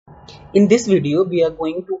In this video, we are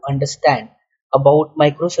going to understand about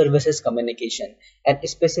microservices communication and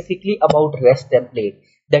specifically about REST template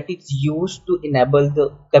that is used to enable the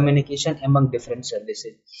communication among different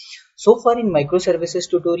services. So far in microservices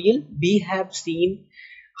tutorial, we have seen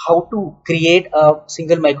how to create a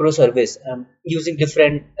single microservice using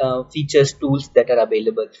different features, tools that are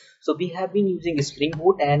available. So we have been using Spring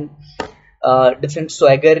Boot and different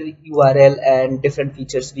Swagger URL and different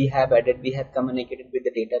features we have added. We have communicated with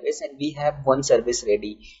the database and we have one service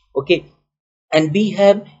ready. Okay, and we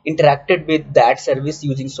have interacted with that service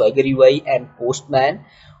using Swagger UI and Postman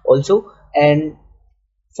also. And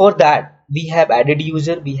for that, we have added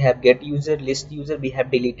user, we have get user, list user, we have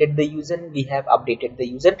deleted the user, we have updated the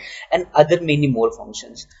user, and other many more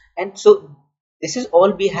functions. And so this is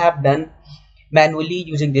all we have done manually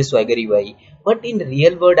using this Swagger UI. But in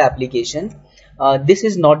real world application, this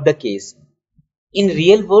is not the case. In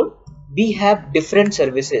real world, we have different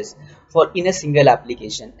services for in a single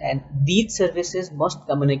application, and these services must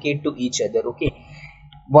communicate to each other. Okay,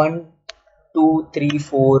 1, 2, 3,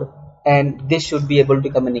 4, and they should be able to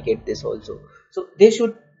communicate this also. So they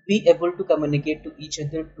should be able to communicate to each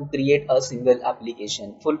other to create a single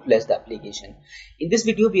application, full-fledged application. In this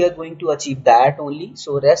video, we are going to achieve that only.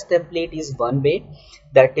 So REST template is one way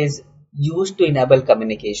that is used to enable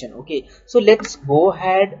communication. Okay, so let's go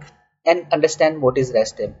ahead and understand what is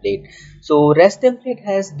REST template. So REST template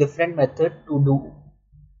has different method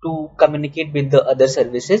to communicate with the other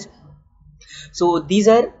services. So these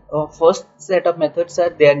are first set of methods are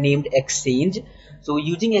they are named exchange. So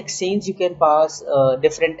using exchange you can pass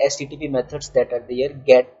different HTTP methods that are there: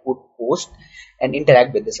 get, put, post, and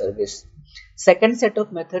interact with the service. Second set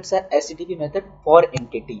of methods are HTTP method for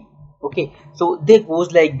entity. Okay, so they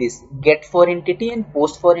goes like this: get for entity and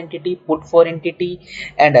post for entity, put for entity,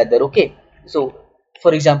 and other. Okay, so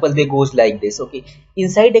for example they goes like this. Okay,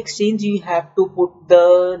 inside exchange you have to put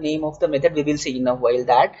the name of the method. We will see in a while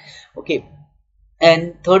that. Okay,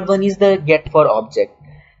 and third one is the get for object,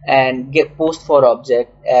 and get post for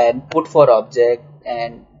object, and put for object,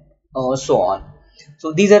 and so on.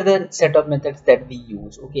 So these are the set of methods that we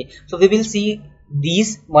use. Okay, so we will see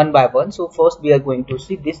these one by one. So first we are going to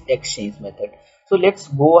see this exchange method. So let's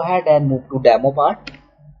go ahead and move to demo part,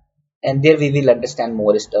 and there we will understand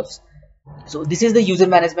more stuff. So this is the user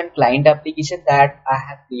management client application that I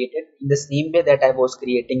have created in the same way that I was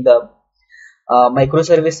creating the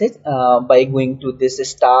microservices by going to this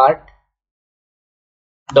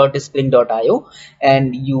start.spring.io,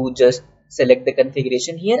 and you just select the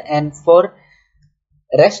configuration here. And for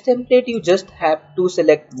REST template you just have to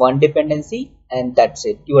select one dependency and that's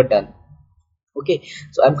it, you are done. Okay,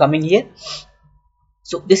 so I'm coming here.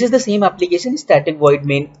 So this is the same application, static void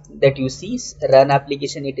main that you see, run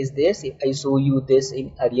application, it is there. See, I show you this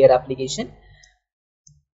in earlier application,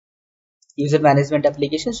 user management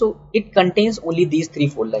application. So it contains only these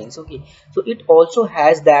 3-4 lines. Okay, so it also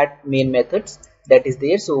has that main methods that is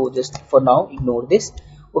there. So just for now ignore this.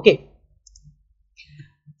 Okay,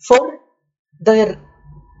 for the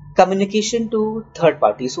communication to third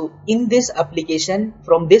party, so in this application,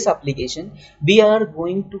 from this application we are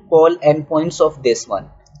going to call endpoints of this one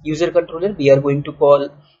user controller. We are going to call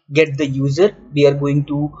get the user, we are going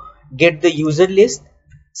to get the user list,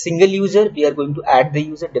 single user, we are going to add the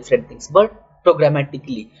user, different things, but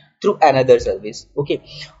programmatically through another service. Okay,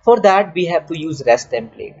 for that we have to use REST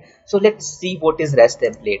template. So let's see what is REST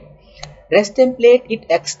template. REST template, it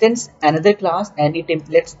extends another class and it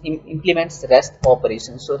implements REST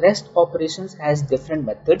operations. So REST operations has different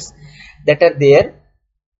methods that are there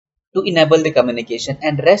to enable the communication,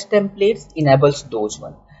 and REST templates enables those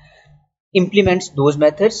one, implements those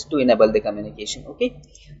methods to enable the communication. Okay,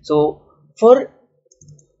 so for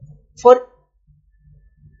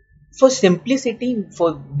simplicity,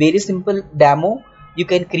 for very simple demo, you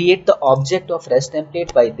can create the object of REST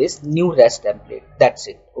template by this new REST template. That's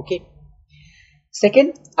it. Okay.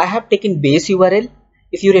 Second, I have taken base URL.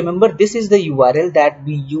 If you remember, this is the URL that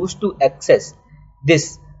we use to access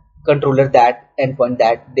this controller, that endpoint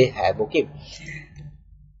that they have. Okay,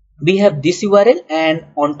 we have this URL, and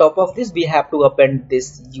on top of this we have to append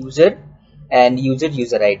this user and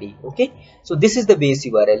user ID. Okay, so this is the base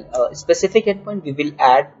URL. Specific endpoint we will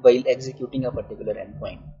add while executing a particular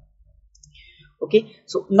endpoint. Okay,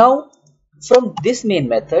 so now from this main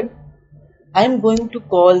method I am going to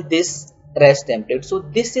call this REST template. So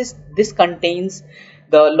this contains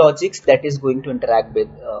the logics that is going to interact with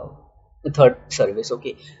the third service.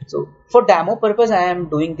 Okay, so for demo purpose I am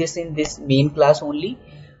doing this in this main class only.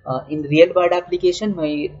 In real world application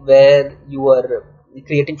where you are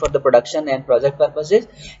creating for the production and project purposes,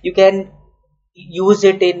 you can use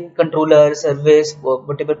it in controller, service, or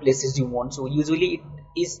whatever places you want. So usually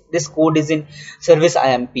this code is in service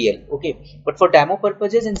IMPL. Okay, but for demo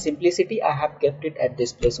purposes and simplicity, I have kept it at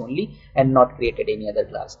this place only and not created any other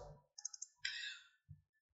class.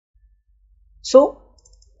 So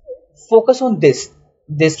focus on this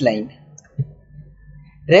line.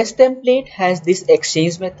 REST template has this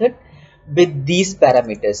exchange method with these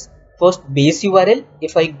parameters. First, base URL.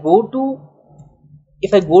 If I go to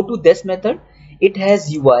this method, it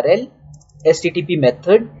has URL, HTTP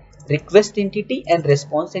method, request entity and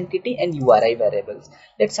response entity and URI variables.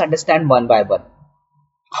 Let's understand one by one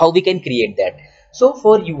how we can create that. So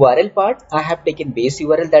for URL part, I have taken base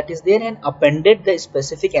URL that is there and appended the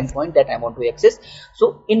specific endpoint that I want to access.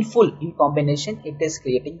 So in combination, it is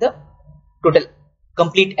creating the total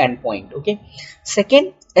complete endpoint. Okay.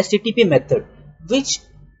 Second, HTTP method. Which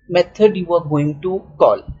method you are going to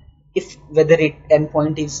call? If whether it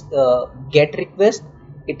endpoint is get request,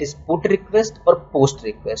 it is put request or post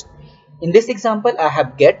request. In this example, I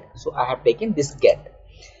have get, so I have taken this get.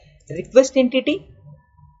 Request entity,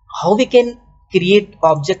 how we can create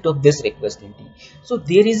object of this request entity? So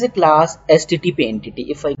there is a class HttpEntity.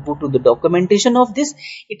 If I go to the documentation of this,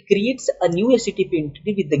 it creates a new HTTP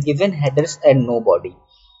entity with the given headers and no body.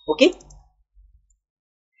 Okay.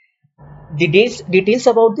 Details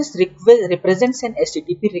about this request represents an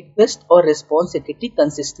HTTP request or response entity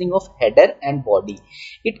consisting of header and body.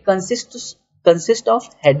 It consists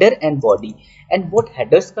of header and body. And what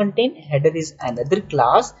headers contain? Header is another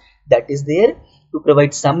class that is there to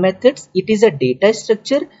provide some methods. It is a data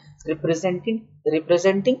structure representing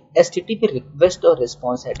HTTP request or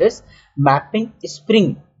response headers, mapping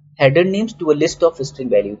Spring header names to a list of string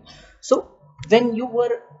values. So when you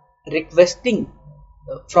were requesting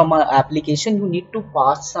from an application, you need to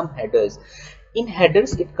pass some headers. In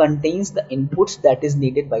headers, it contains the inputs that is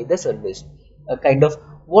needed by the service, a kind of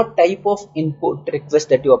what type of input request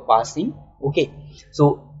that you are passing. Okay,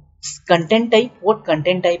 so content type, what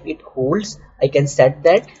content type it holds, I can set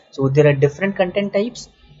that. So there are different content types.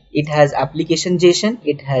 It has application JSON,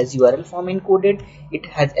 it has URL form encoded, it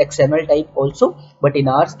has XML type also, but in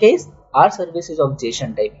our case, our service is of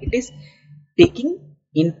JSON type. It is taking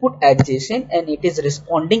input as JSON and it is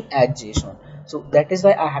responding as JSON. So that is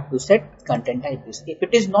why I have to set content type this. If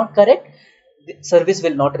it is not correct, the service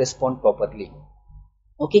will not respond properly.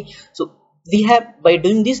 Okay, so we have, by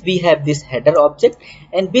doing this, we have this header object,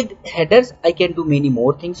 and with headers I can do many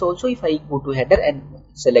more things also. If I go to header and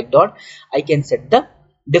select dot, I can set the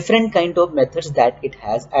different kind of methods that it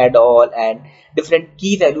has, add all and different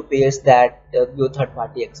key value pairs that your third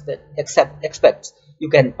party expects. You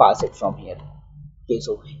can pass it from here. Okay,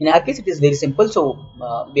 so in our case it is very simple, so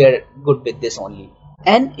we are good with this only.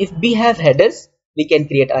 And if we have headers, we can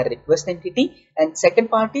create our request entity. And second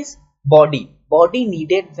part is body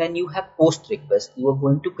needed when you have post request, you are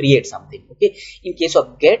going to create something. Okay, in case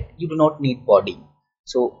of get, you do not need body,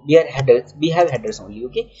 so we have headers only.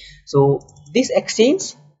 Okay, so this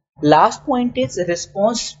exchange. Last point is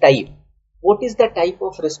response type. What is the type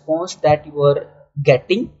of response that you are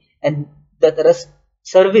getting, and the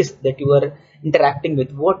service that you are interacting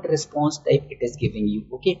with, what response type it is giving you.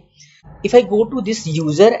 Okay, if I go to this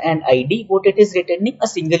user and ID, what it is returning? A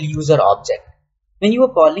single user object. When you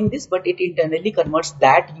are calling this, but it internally converts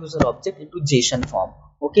that user object into JSON form.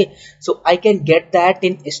 Okay, so I can get that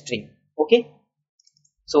in string. Okay,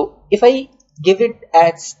 so if I give it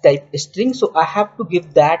as type string, so I have to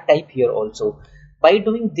give that type here also. By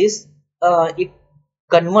doing this, it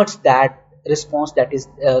converts that response that is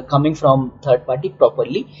coming from third party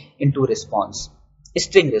properly into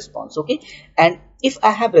string response. Okay, and if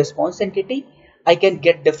I have response entity, I can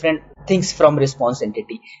get different things from response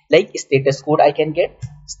entity, like status code. I can get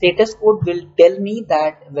status code will tell me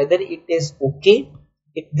that whether it is okay,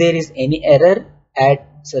 if there is any error at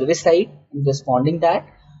service side in responding that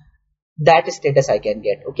status I can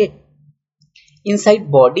get. Okay,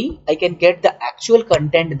 inside body I can get the actual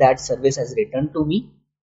content that service has returned to me.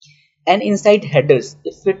 And inside headers,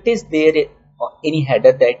 if it is there any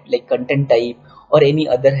header that like content type or any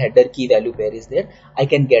other header key value pair is there, I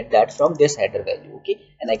can get that from this header value. Okay,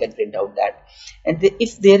 and I can print out that. And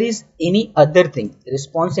if there is any other thing,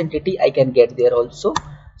 response entity, I can get there also.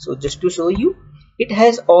 So just to show you, it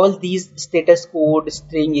has all these status code,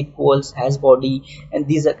 string equals, has body, and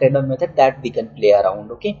these are kind of method that we can play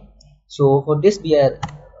around. Okay, so for this we are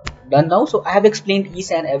done now. So I have explained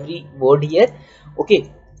each and every word here.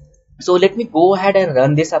 Okay, so let me go ahead and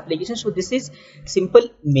run this application. So this is simple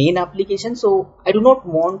main application. So I do not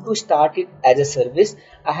want to start it as a service.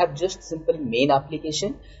 I have just simple main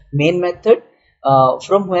application, main method.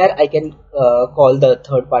 from where I can call the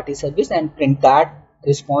third party service and print that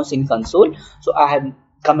response in console. So I am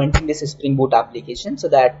commenting this Spring Boot application so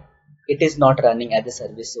that it is not running as a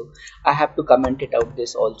service, so I have to comment it out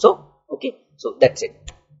this also. Okay, so that's it.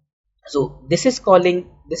 So this is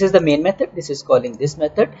the main method, this is calling this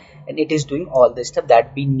method, and it is doing all the stuff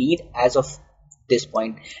that we need as of this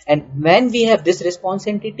point. And when we have this response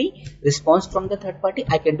entity, response from the third party,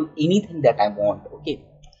 I can do anything that I want. Okay,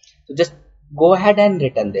 so just go ahead and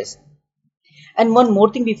return this. And one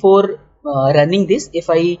more thing before running this, if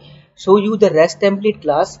I show you the restTemplate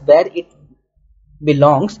class where it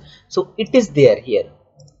belongs, so it is there here.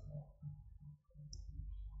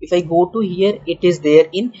 If I go to here, it is there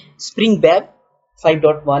in Spring Web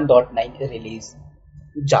 5.1.9 release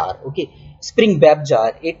jar. Okay, Spring Web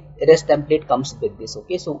jar, it restTemplate comes with this.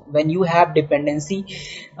 Okay, so when you have dependency,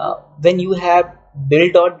 when you have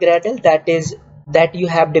build.gradle, that you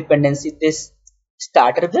have dependency this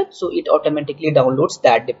starter web, so it automatically downloads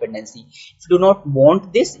that dependency. If you do not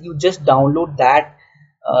want this, you just download that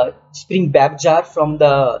Spring Web jar from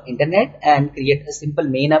the internet and create a simple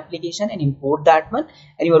main application and import that one,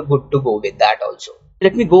 and you are good to go with that also.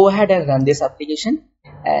 Let me go ahead and run this application,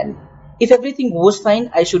 and if everything goes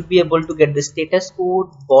fine, I should be able to get the status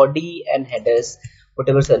code, body and headers,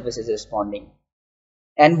 whatever service is responding.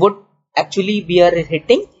 And what actually we are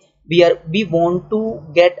hitting, we want to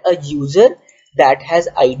get a user that has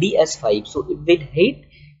ID as 5, so it will hit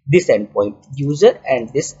this endpoint user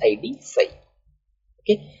and this ID 5.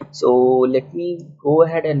 Okay, so let me go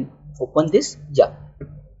ahead and open this. Yeah,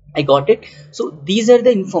 I got it. So these are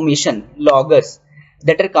the information loggers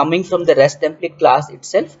that are coming from the restTemplate class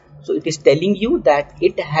itself. So it is telling you that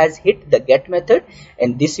it has hit the get method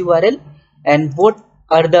and this URL, and what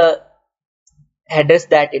are the headers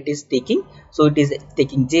that it is taking. So it is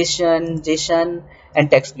taking JSON and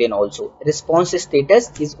text plain also. Response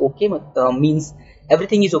status is okay, means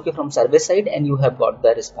everything is okay from server side and you have got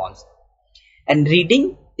the response, and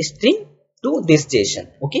reading string to this JSON.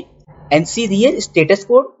 Okay, and see here status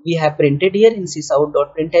code we have printed here in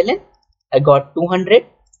sysout.println. I got 200.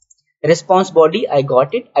 Response body, I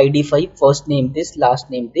got it, ID 5, first name this, last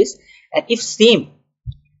name this. And if same,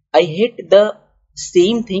 I hit the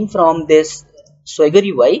same thing from this Swagger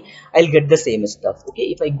UI, I'll get the same stuff. Okay,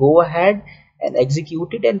 if I go ahead and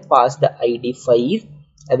execute it and pass the ID 5,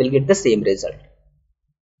 I will get the same result.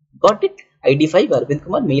 Got it? ID 5 Arvind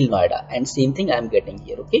Kumar, mail Noida, and same thing I am getting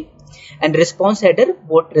here. Okay, and response header,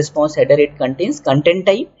 what response header it contains, content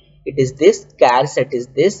type, it is this, char set is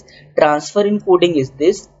this, transfer encoding is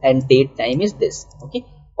this, and date time is this. Okay,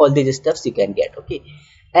 all these stuffs you can get. Okay,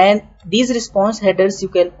 and these response headers you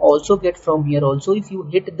can also get from here also. If you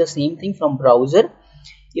hit the same thing from browser,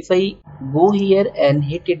 if I go here and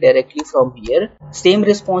hit it directly from here, same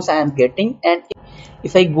response I am getting. And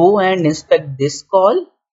if I go and inspect this call,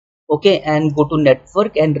 okay, and go to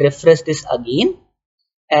network and refresh this again,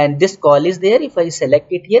 and this call is there, if I select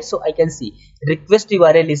it here, so I can see request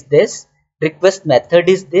URL is this, request method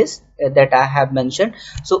is this that I have mentioned.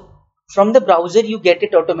 So from the browser you get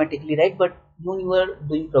it automatically, right? But when you are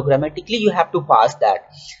doing programmatically, you have to pass that.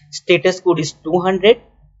 Status code is 200.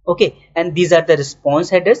 Okay, and these are the response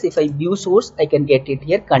headers. If I view source, I can get it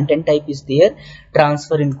here. Content type is there,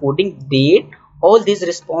 transfer encoding, date, all these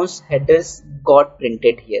response headers got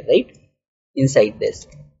printed here, right, inside this.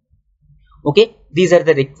 Okay, these are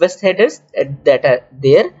the request headers that are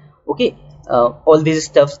there. Okay, all these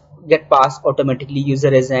stuffs get passed automatically,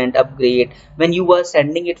 user agent, upgrade, when you are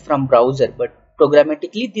sending it from browser, but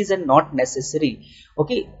programmatically these are not necessary.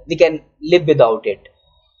 Okay, we can live without it,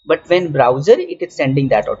 but when browser it is sending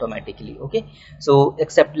that automatically. Okay, so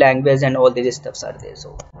except language and all these stuffs are there.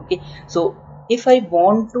 So okay, so if I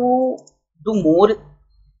want to do more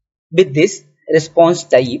with this response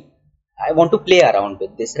type, I want to play around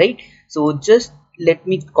with this, right? So just let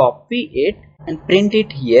me copy it and print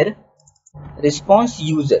it here, response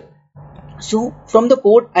user. So from the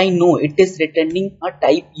code I know it is returning a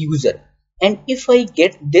type user, and if I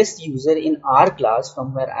get this user in our class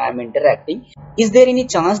from where I am interacting, is there any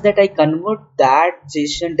chance that I convert that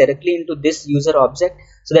JSON directly into this user object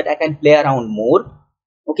so that I can play around more?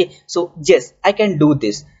 Okay, so yes, I can do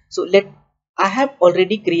this. So I have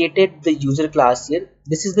already created the user class here.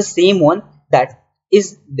 This is the same one that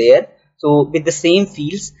is there. So with the same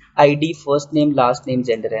fields, ID, first name, last name,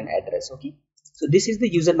 gender and address. Okay, so this is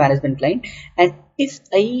the user management client, and if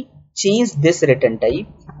I change this return type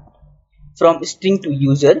from string to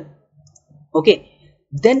user, okay,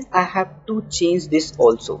 then I have to change this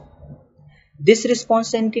also. This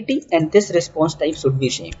response entity and this response type should be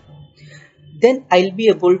same. Then I'll be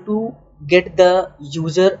able to get the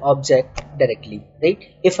user object directly, right?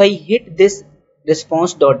 If I hit this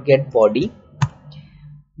response.getBody,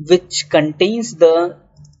 which contains the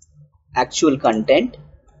actual content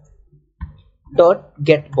dot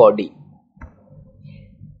get body,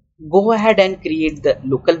 go ahead and create the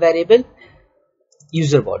local variable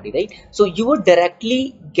user body, right? So you are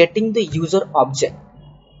directly getting the user object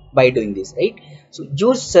by doing this, right? So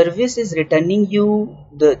your service is returning you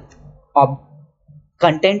the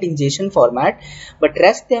content in JSON format, but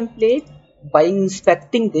REST template, by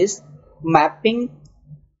inspecting this, mapping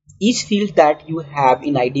each field that you have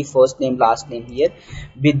in ID, first name, last name here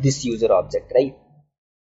with this user object, right?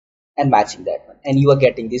 And matching that one, and you are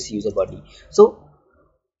getting this user body. So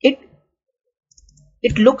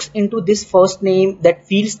it looks into this first name, that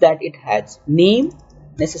fields that it has. Name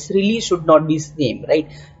necessarily should not be same,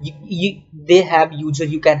 right? They have user,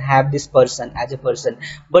 you can have this person as a person,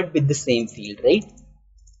 but with the same field, right?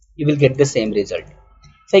 You will get the same result.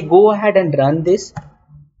 If I go ahead and run this,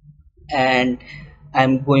 and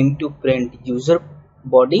I'm going to print user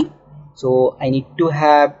body, so I need to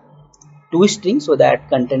have two strings so that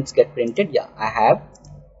contents get printed. Yeah, I have.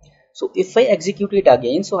 So if I execute it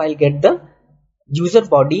again, so I'll get the user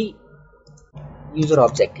body user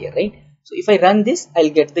object here, right? So if I run this, I'll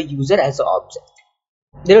get the user as an object.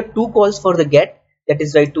 There are two calls for the get, that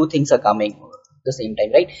is why two things are coming at the same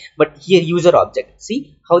time, right? But here user object,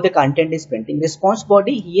 see how the content is printing. Response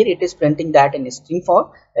body, here it is printing that in string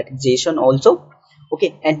form, that is JSON also,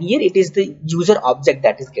 okay? And here it is the user object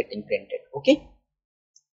that is getting printed, okay?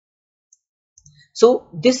 So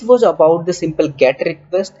this was about the simple get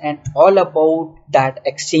request and all about that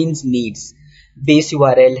exchange needs, base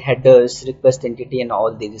URL, headers, request entity, and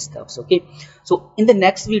all these stuffs, okay? So in the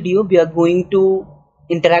next video we are going to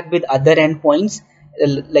interact with other endpoints,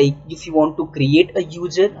 like if you want to create a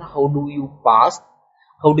user, how do you pass,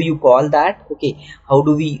 how do you call that, okay? How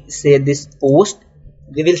do we say this post?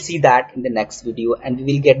 We will see that in the next video, and we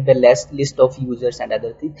will get the list of users and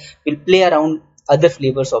other things. We'll play around other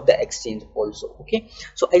flavors of the exchange also, okay?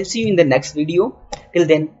 So I'll see you in the next video. Till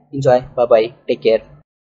then, enjoy, bye bye, take care.